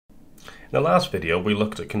In the last video, we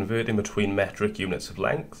looked at converting between metric units of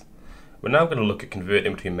length. We're now going to look at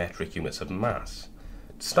converting between metric units of mass.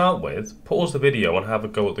 To start with, pause the video and have a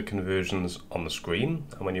go at the conversions on the screen,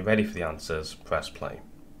 and when you're ready for the answers, press play.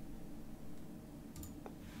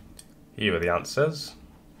 Here are the answers.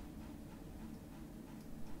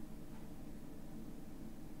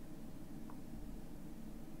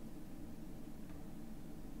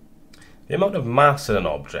 The amount of mass in an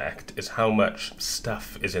object is how much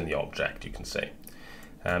stuff is in the object, you can say.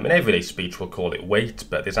 In everyday speech we'll call it weight,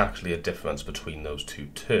 but there's actually a difference between those two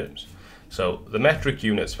terms. So the metric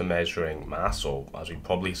units for measuring mass, or as we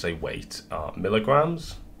probably say weight, are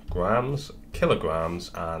milligrams, grams, kilograms,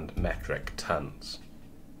 and metric tons.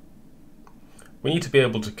 We need to be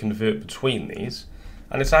able to convert between these,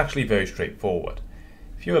 and it's actually very straightforward.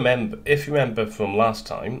 If you remember from last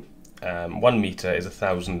time, 1 meter is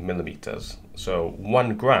 1,000 millimeters, so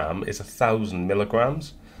 1 gram is 1,000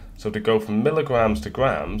 milligrams. So to go from milligrams to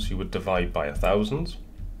grams, you would divide by 1,000.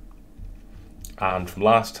 And from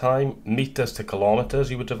last time, meters to kilometers,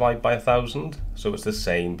 you would divide by 1,000. So it's the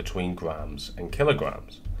same between grams and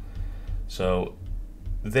kilograms. So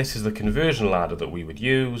this is the conversion ladder that we would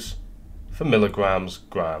use for milligrams,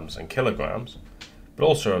 grams, and kilograms. But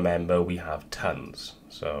also remember, we have tons.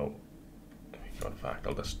 So in fact,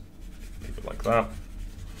 I'll just leave it like that.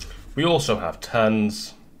 We also have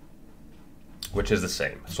tons, which is the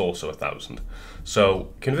same. It's also 1,000.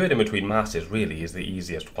 So converting between masses really is the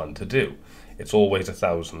easiest one to do. It's always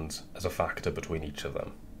 1,000 as a factor between each of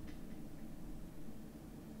them.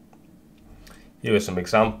 Here are some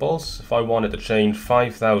examples. If I wanted to change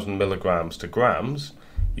 5,000 milligrams to grams,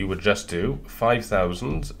 you would just do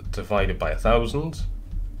 5,000 divided by 1,000,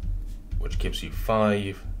 which gives you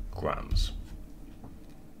 5 grams.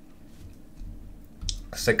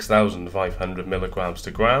 6,500 milligrams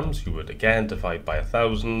to grams, you would again divide by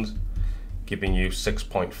 1,000, giving you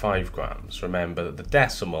 6.5 grams. Remember that the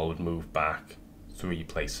decimal would move back 3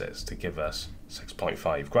 places to give us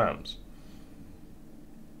 6.5 grams.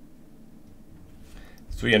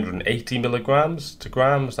 380 milligrams to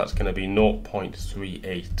grams, that's going to be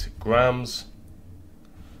 0.38 grams,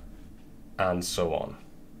 and so on.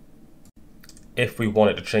 If we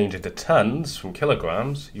wanted to change it to tons from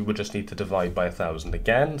kilograms, you would just need to divide by 1,000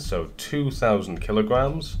 again. So 2,000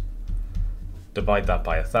 kilograms, divide that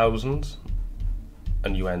by 1,000,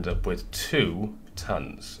 and you end up with 2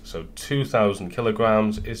 tons. So 2,000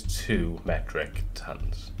 kilograms is 2 metric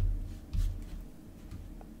tons.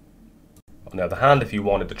 On the other hand, if you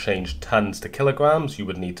wanted to change tons to kilograms, you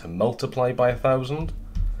would need to multiply by 1,000.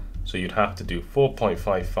 So you'd have to do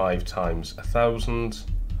 4.55 times 1,000,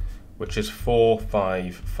 which is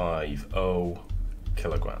 4,550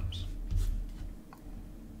 kilograms.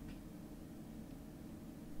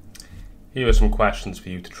 Here are some questions for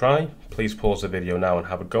you to try. Please pause the video now and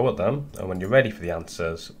have a go at them, and when you're ready for the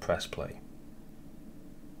answers, press play.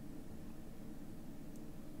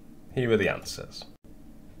 Here are the answers.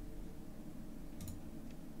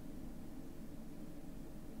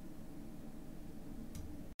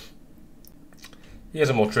 Here's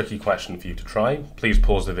a more tricky question for you to try. Please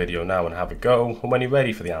pause the video now and have a go, and when you're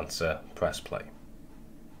ready for the answer, press play.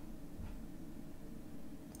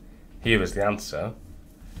 Here is the answer.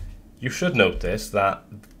 You should notice that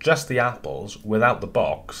just the apples without the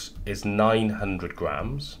box is 900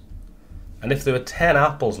 grams, and if there are 10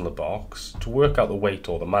 apples in the box, to work out the weight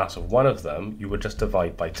or the mass of one of them, you would just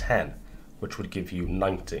divide by 10, which would give you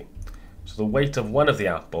 90. So the weight of one of the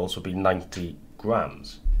apples would be 90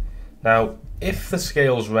 grams. Now, if the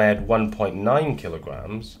scales read 1.9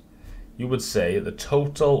 kilograms, you would say the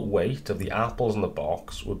total weight of the apples in the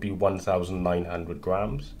box would be 1,900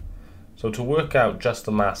 grams. So to work out just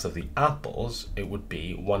the mass of the apples, it would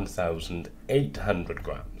be 1,800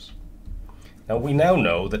 grams. Now we now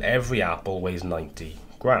know that every apple weighs 90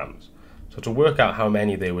 grams. So to work out how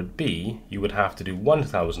many there would be, you would have to do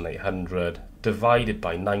 1,800 divided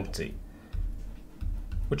by 90.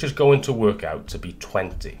 Which is going to work out to be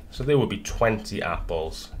 20. So there would be 20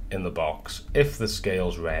 apples in the box if the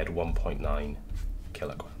scales read 1.9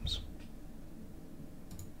 kilograms.